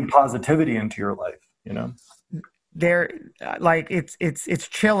bringing positivity into your life, There, it's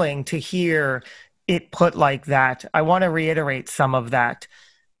chilling to hear it put like that. I want to reiterate some of that.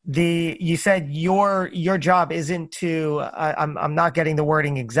 You said your job isn't to, I'm not getting the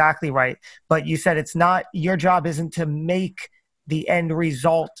wording exactly right, but you said your job isn't to make the end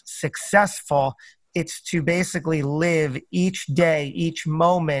result successful, it's to basically live each day, each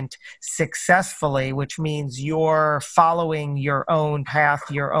moment successfully, which means you're following your own path,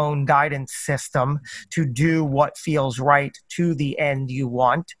 your own guidance system to do what feels right to the end you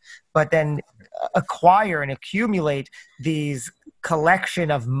want, but then acquire and accumulate these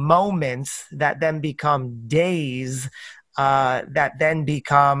collection of moments that then become days, that then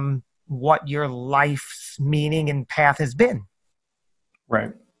become what your life's meaning and path has been.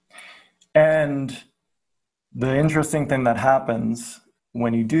 Right. And the interesting thing that happens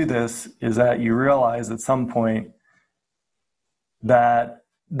when you do this is that you realize at some point that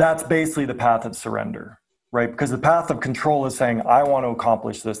that's basically the path of surrender, right? Because the path of control is saying, I want to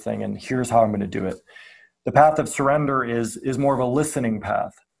accomplish this thing and here's how I'm going to do it. The path of surrender is more of a listening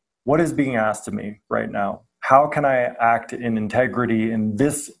path. What is being asked of me right now? How can I act in integrity in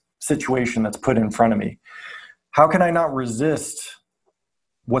this situation that's put in front of me? How can I not resist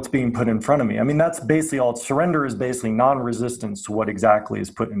what's being put in front of me? I mean, that's basically all. Surrender is basically non-resistance to what exactly is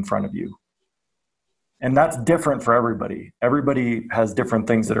put in front of you. And that's different for everybody. Everybody has different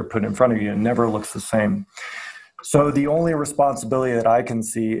things that are put in front of you and never looks the same. So the only responsibility that I can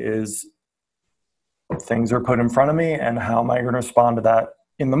see is things are put in front of me and how am I going to respond to that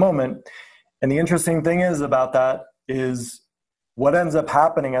in the moment. And the interesting thing is about that is what ends up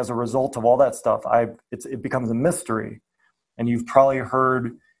happening as a result of all that stuff. It becomes a mystery. And you've probably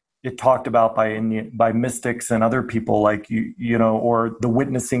heard it talked about by mystics and other people like you know, or the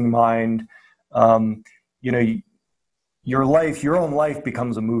witnessing mind. You know, your own life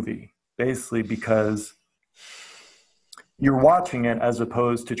becomes a movie, basically, because you're watching it as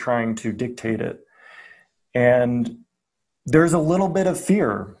opposed to trying to dictate it. And there's a little bit of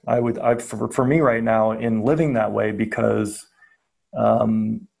fear, for me right now in living that way, because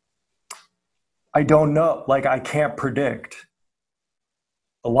I don't know, like I can't predict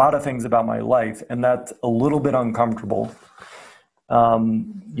a lot of things about my life, and that's a little bit uncomfortable,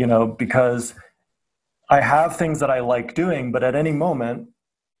 you know, because I have things that I like doing, but at any moment,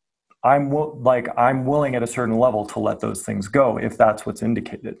 I'm willing at a certain level to let those things go if that's what's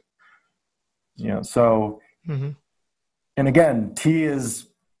indicated. You know, so, and again, T is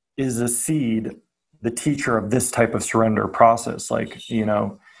a seed, the teacher of this type of surrender process. Like, you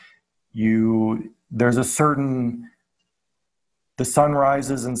know, there's a certain, the sun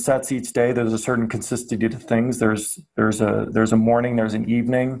rises and sets each day. There's a certain consistency to things. There's a morning, there's an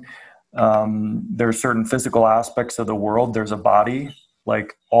evening. There's certain physical aspects of the world. There's a body,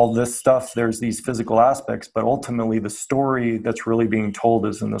 like all this stuff, there's these physical aspects, but ultimately the story that's really being told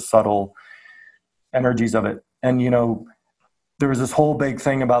is in the subtle energies of it. And, you know, there was this whole big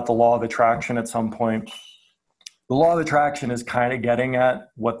thing about the law of attraction at some point. The law of attraction is kind of getting at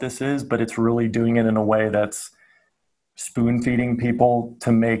what this is, but it's really doing it in a way that's spoon feeding people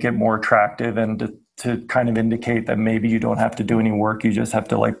to make it more attractive and to kind of indicate that maybe you don't have to do any work. You just have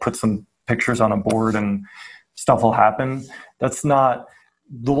to like put some pictures on a board and stuff will happen. That's not,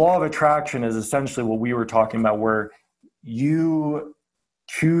 the law of attraction is essentially what we were talking about, where you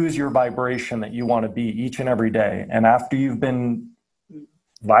choose your vibration that you want to be each and every day. And after you've been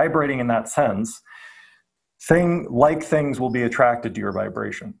vibrating in that sense, things will be attracted to your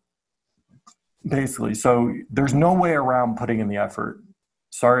vibration, basically. So there's no way around putting in the effort.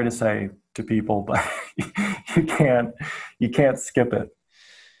 Sorry to say to people, but you can't skip it.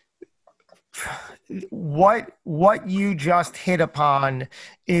 What you just hit upon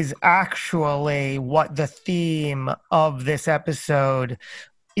is actually what the theme of this episode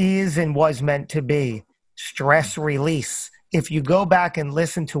is and was meant to be: stress release. If you go back and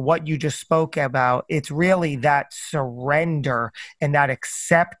listen to what you just spoke about, it's really that surrender and that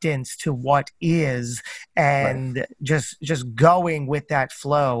acceptance to what is, and right. just going with that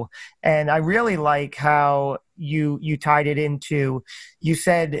flow. And I really like how you tied it into, you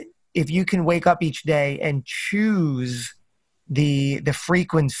said, if you can wake up each day and choose the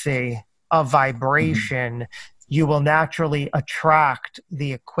frequency of vibration, you will naturally attract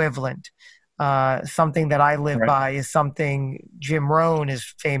the equivalent. Something that I live by is something Jim Rohn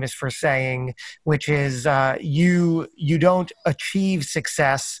is famous for saying, which is you don't achieve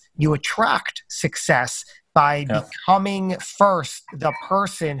success, you attract success by becoming first the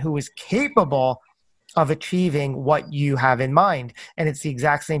person who is capable of achieving what you have in mind. And it's the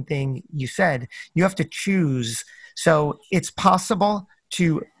exact same thing you said. You have to choose. So it's possible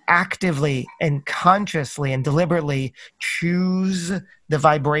to actively and consciously and deliberately choose the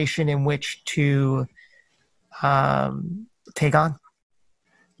vibration in which to take on.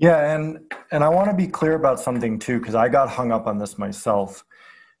 Yeah, and I want to be clear about something too, because I got hung up on this myself.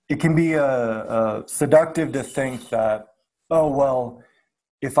 It can be seductive to think that, oh, well,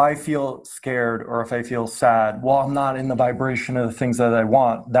 if I feel scared or if I feel sad, well, I'm not in the vibration of the things that I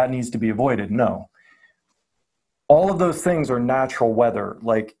want, that needs to be avoided. No. All of those things are natural weather.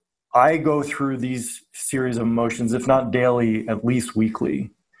 Like, I go through these series of emotions, if not daily, at least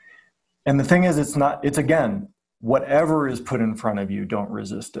weekly. And the thing is, it's again, whatever is put in front of you, don't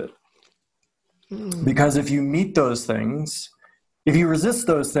resist it. Because if you meet those things, if you resist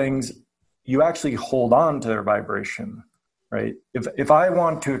those things, you actually hold on to their vibration, right? If I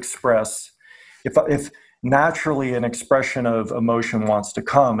want to express, if naturally an expression of emotion wants to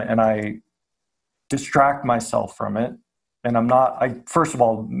come and I distract myself from it, and I first of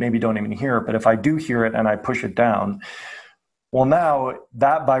all, maybe don't even hear it, but if I do hear it and I push it down, well, now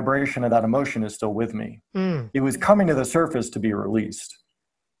that vibration of that emotion is still with me. It was coming to the surface to be released.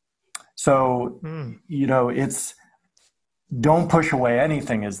 So, it's, don't push away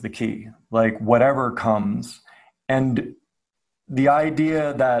anything is the key, like whatever comes. And the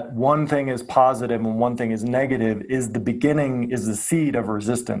idea that one thing is positive and one thing is negative is the seed of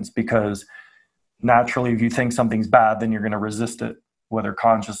resistance, because naturally, if you think something's bad, then you're going to resist it, whether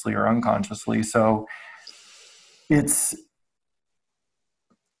consciously or unconsciously. So it's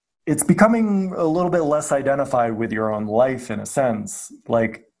becoming a little bit less identified with your own life in a sense.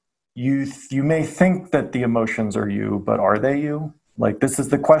 Like, you may think that the emotions are you, but are they you? Like, this is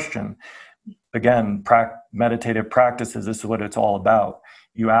the question. Again, meditative practices, this is what it's all about.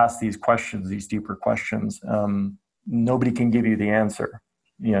 You ask these questions, these deeper questions. Nobody can give you the answer,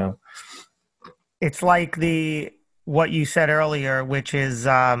 It's like what you said earlier, which is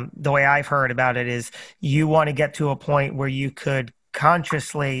the way I've heard about it is you want to get to a point where you could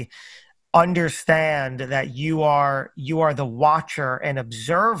consciously understand that you are the watcher and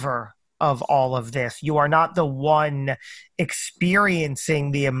observer of all of this. You are not the one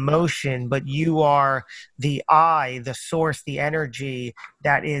experiencing the emotion, but you are the eye, the source, the energy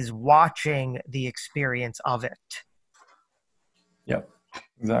that is watching the experience of it. Yep,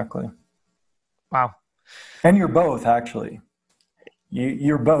 exactly. Wow. And you're both, actually.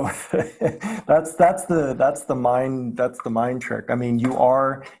 You're both. that's the mind trick. I mean,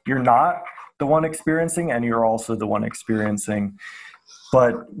 you're not the one experiencing, and you're also the one experiencing.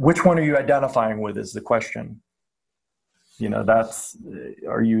 But which one are you identifying with is the question.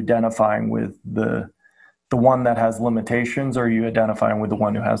 Are you identifying with the one that has limitations, or are you identifying with the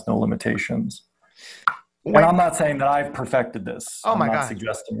one who has no limitations? And I'm not saying that I've perfected this. Oh my God. I'm not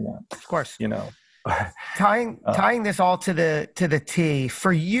suggesting that. Of course. Tying this all to the T,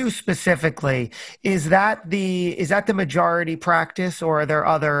 for you specifically, is that the majority practice, or are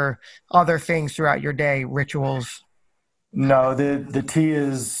there other things throughout your day, rituals? No, the T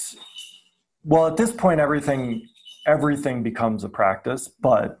is, well, at this point everything becomes a practice,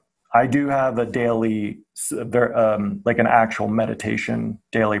 but I do have a daily like an actual meditation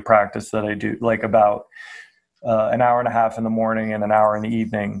daily practice that I do, like about an hour and a half in the morning and an hour in the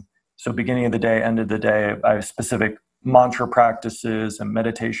evening. So beginning of the day, end of the day, I have specific mantra practices and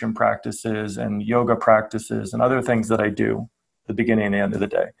meditation practices and yoga practices and other things that I do at the beginning and the end of the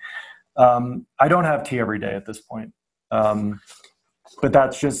day. I don't have tea every day at this point. But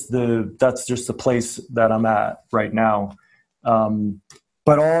that's just the place that I'm at right now.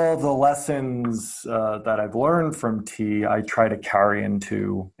 But all the lessons that I've learned from tea, I try to carry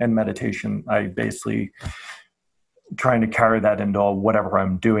into, and meditation, I basically trying to carry that into whatever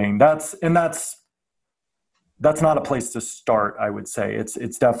I'm doing. That's not a place to start, I would say.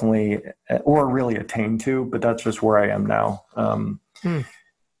 It's definitely, or really attain to, but that's just where I am now.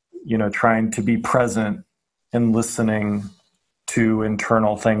 Trying to be present and listening to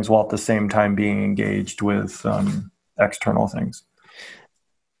internal things while at the same time being engaged with external things.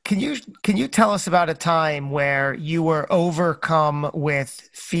 Can you tell us about a time where you were overcome with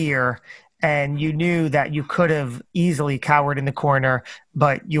fear and you knew that you could have easily cowered in the corner,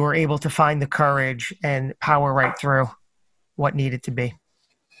 but you were able to find the courage and power right through what needed to be?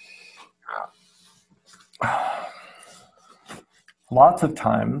 Lots of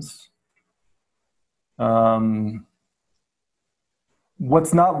times.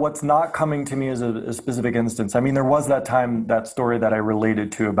 What's not coming to me as a specific instance. I mean, there was that story that I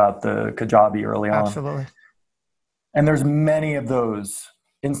related to about the Kajabi early on. Absolutely. And there's many of those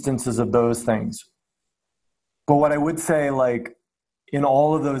instances of those things. But what I would say, like, in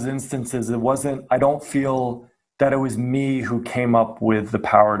all of those instances, I don't feel that it was me who came up with the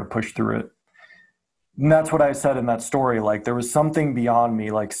power to push through it. And that's what I said in that story. Like, there was something beyond me,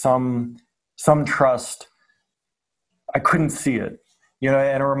 like some trust. I couldn't see it.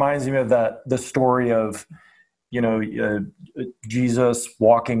 And it reminds me of the story of, Jesus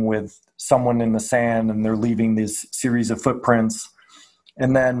walking with someone in the sand, and they're leaving this series of footprints.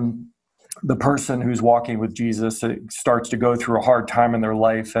 And then the person who's walking with Jesus starts to go through a hard time in their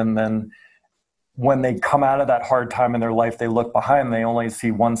life. And then when they come out of that hard time in their life, they look behind, they only see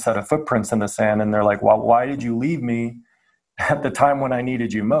one set of footprints in the sand. And they're like, well, why did you leave me at the time when I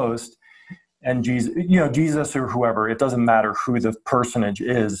needed you most? And Jesus or whoever, it doesn't matter who the personage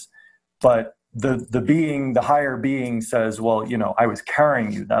is, but the higher being says, well, I was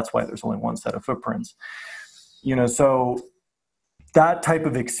carrying you. That's why there's only one set of footprints. So that type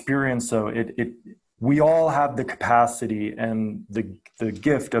of experience, so we all have the capacity and the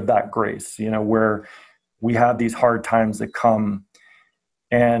gift of that grace, where we have these hard times that come.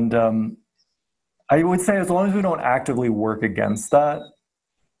 And I would say as long as we don't actively work against that,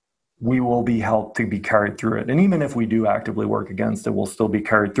 we will be helped to be carried through it. And even if we do actively work against it, we'll still be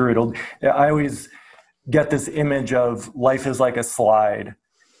carried through it. I always get this image of life is like a slide.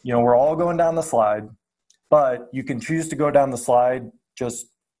 We're all going down the slide, but you can choose to go down the slide just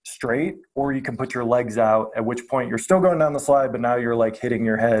straight, or you can put your legs out, at which point you're still going down the slide, but now you're like hitting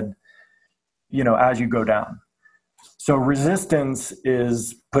your head, as you go down. So resistance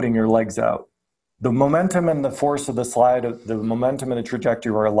is putting your legs out. The momentum and the force of the slide, the momentum and the trajectory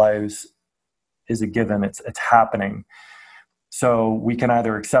of our lives is a given. It's happening. So we can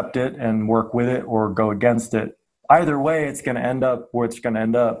either accept it and work with it or go against it. Either way, it's going to end up where it's going to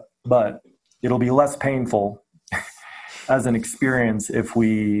end up, but it'll be less painful as an experience if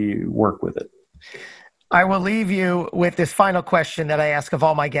we work with it. I will leave you with this final question that I ask of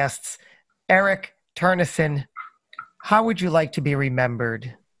all my guests. Eric Turnison, how would you like to be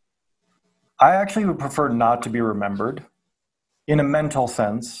remembered? I actually would prefer not to be remembered in a mental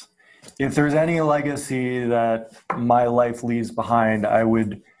sense. If there's any legacy that my life leaves behind, I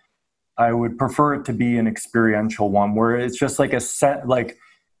would prefer it to be an experiential one where it's just like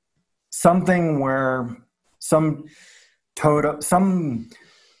something where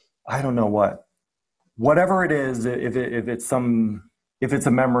I don't know whatever it is, if it's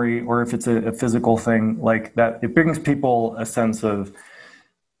a memory or if it's a physical thing like that, it brings people a sense of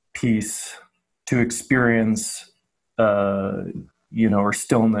peace to experience, or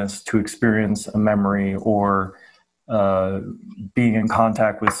stillness, to experience a memory, or being in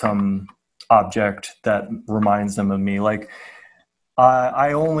contact with some object that reminds them of me. Like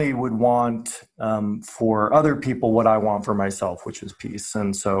I only would want for other people what I want for myself, which is peace.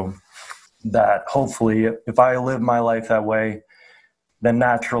 And so that hopefully, if I live my life that way, then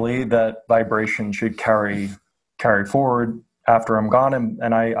naturally that vibration should carry forward after I'm gone.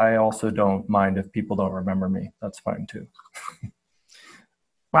 And I also don't mind if people don't remember me. That's fine too.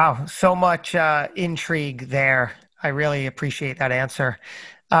 Wow. So much intrigue there. I really appreciate that answer.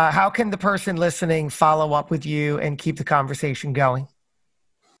 How can the person listening follow up with you and keep the conversation going?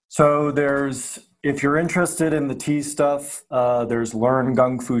 So if you're interested in the tea stuff, there's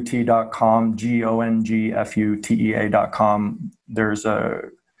learngungfutea.com, gongfutea.com. There's a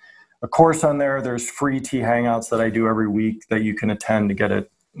course on there. There's free tea hangouts that I do every week that you can attend to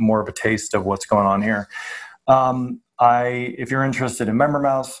get more of a taste of what's going on here. If you're interested in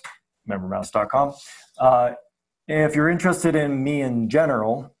MemberMouse, membermouse.com. If you're interested in me in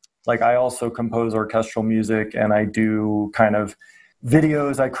general, like I also compose orchestral music and I do kind of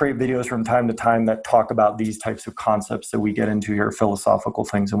videos. I create videos from time to time that talk about these types of concepts that we get into here, philosophical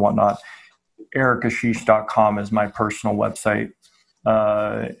things and whatnot. ericashish.com is my personal website.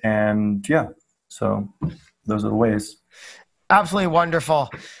 So those are the ways. Absolutely wonderful.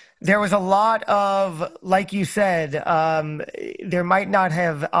 There was a lot of, like you said, there might not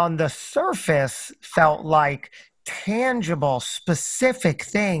have on the surface felt like tangible, specific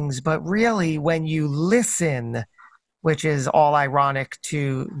things, but really when you listen, which is all ironic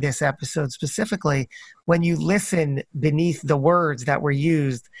to this episode specifically, when you listen beneath the words that were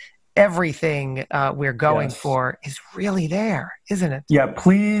used, everything we're going for is really there, isn't it? Yeah,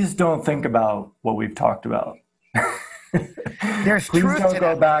 please don't think about what we've talked about. There's please truth don't to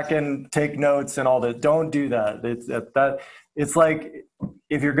go that. back and take notes and all that. Don't do that. It's like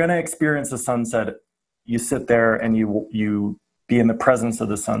if you're going to experience a sunset, you sit there and you be in the presence of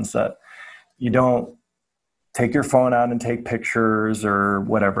the sunset. You don't take your phone out and take pictures or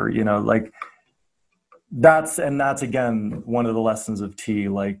whatever, like that's again, one of the lessons of tea.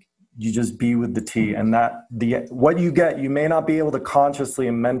 Like you just be with the tea, and what you get, you may not be able to consciously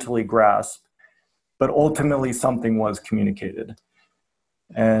and mentally grasp, but ultimately something was communicated.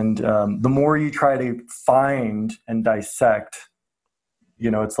 And the more you try to find and dissect,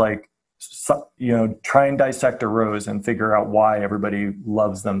 it's like, try and dissect a rose and figure out why everybody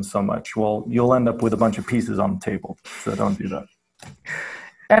loves them so much. Well, you'll end up with a bunch of pieces on the table. So don't do that.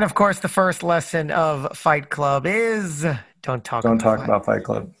 And of course, the first lesson of Fight Club is Don't talk about Fight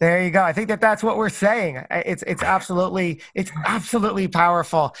Club. There you go. I think that's what we're saying. It's absolutely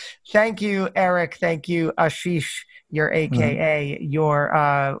powerful. Thank you, Eric. Thank you, Ashish. Your AKA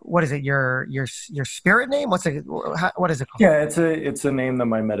your what is it? Your spirit name? What is it called? Yeah, it's a name that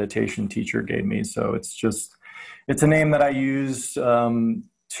my meditation teacher gave me. So it's a name that I use to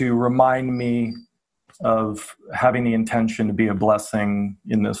remind me of having the intention to be a blessing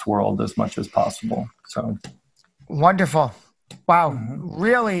in this world as much as possible. So wonderful. Wow.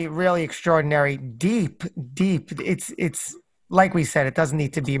 Really, really extraordinary. Deep. It's like we said, it doesn't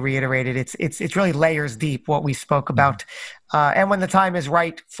need to be reiterated. It's really layers deep what we spoke about. And when the time is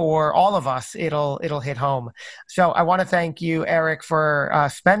right for all of us, it'll hit home. So I want to thank you, Eric, for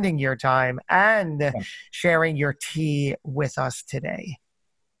spending your time and sharing your tea with us today.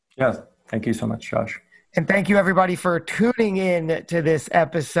 Yes. Thank you so much, Josh. And thank you, everybody, for tuning in to this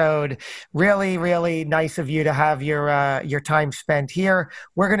episode. Really, really nice of you to have your time spent here.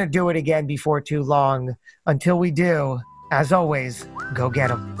 We're going to do it again before too long. Until we do, as always, go get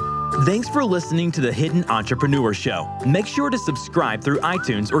them. Thanks for listening to The Hidden Entrepreneur Show. Make sure to subscribe through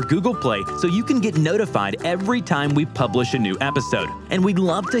iTunes or Google Play so you can get notified every time we publish a new episode. And we'd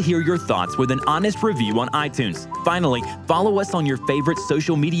love to hear your thoughts with an honest review on iTunes. Finally, follow us on your favorite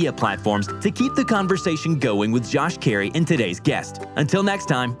social media platforms to keep the conversation going with Josh Carey and today's guest. Until next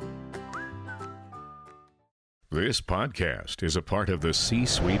time. This podcast is a part of the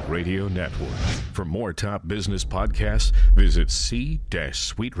C-Suite Radio Network. For more top business podcasts, visit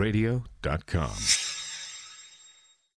c-suiteradio.com.